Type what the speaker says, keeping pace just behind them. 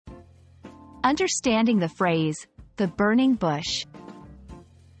Understanding the phrase, the burning bush.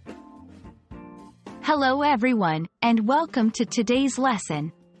 Hello everyone, and welcome to today's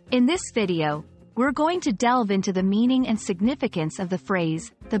lesson. In this video, we're going to delve into the meaning and significance of the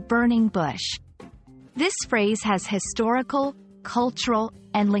phrase, the burning bush. This phrase has historical, cultural,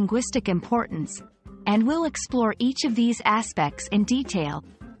 and linguistic importance, and we'll explore each of these aspects in detail.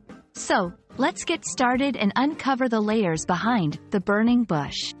 So, let's get started and uncover the layers behind the burning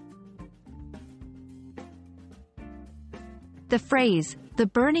bush. The phrase, the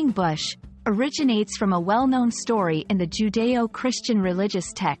burning bush, originates from a well-known story in the Judeo-Christian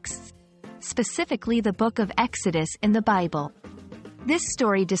religious texts, specifically the book of Exodus in the Bible. This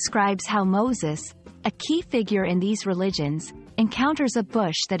story describes how Moses, a key figure in these religions, encounters a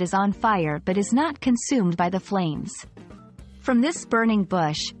bush that is on fire but is not consumed by the flames. From this burning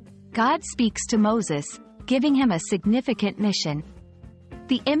bush, God speaks to Moses, giving him a significant mission.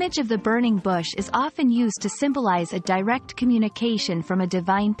 The image of the burning bush is often used to symbolize a direct communication from a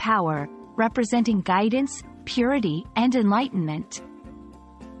divine power, representing guidance, purity, and enlightenment.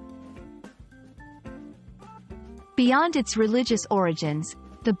 Beyond its religious origins,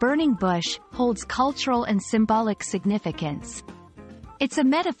 the burning bush holds cultural and symbolic significance. It's a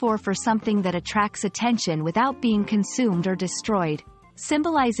metaphor for something that attracts attention without being consumed or destroyed,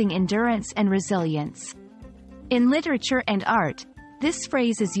 symbolizing endurance and resilience. In literature and art, this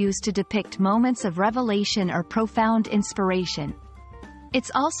phrase is used to depict moments of revelation or profound inspiration.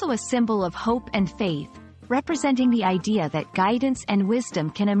 It's also a symbol of hope and faith, representing the idea that guidance and wisdom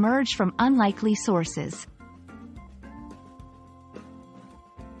can emerge from unlikely sources.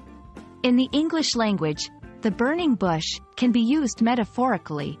 In the English language, the burning bush can be used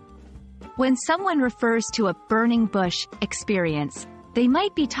metaphorically. When someone refers to a burning bush experience, they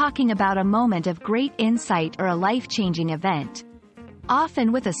might be talking about a moment of great insight or a life-changing event,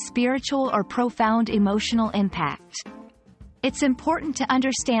 often with a spiritual or profound emotional impact. It's important to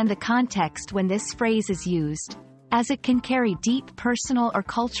understand the context when this phrase is used, as it can carry deep personal or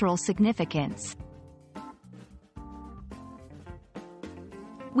cultural significance.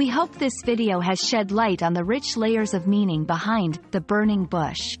 We hope this video has shed light on the rich layers of meaning behind the burning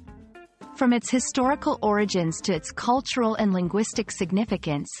bush. From its historical origins to its cultural and linguistic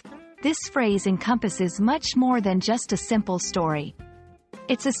significance, this phrase encompasses much more than just a simple story.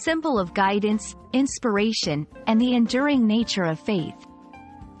 It's a symbol of guidance, inspiration, and the enduring nature of faith.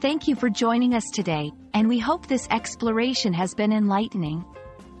 Thank you for joining us today, and we hope this exploration has been enlightening.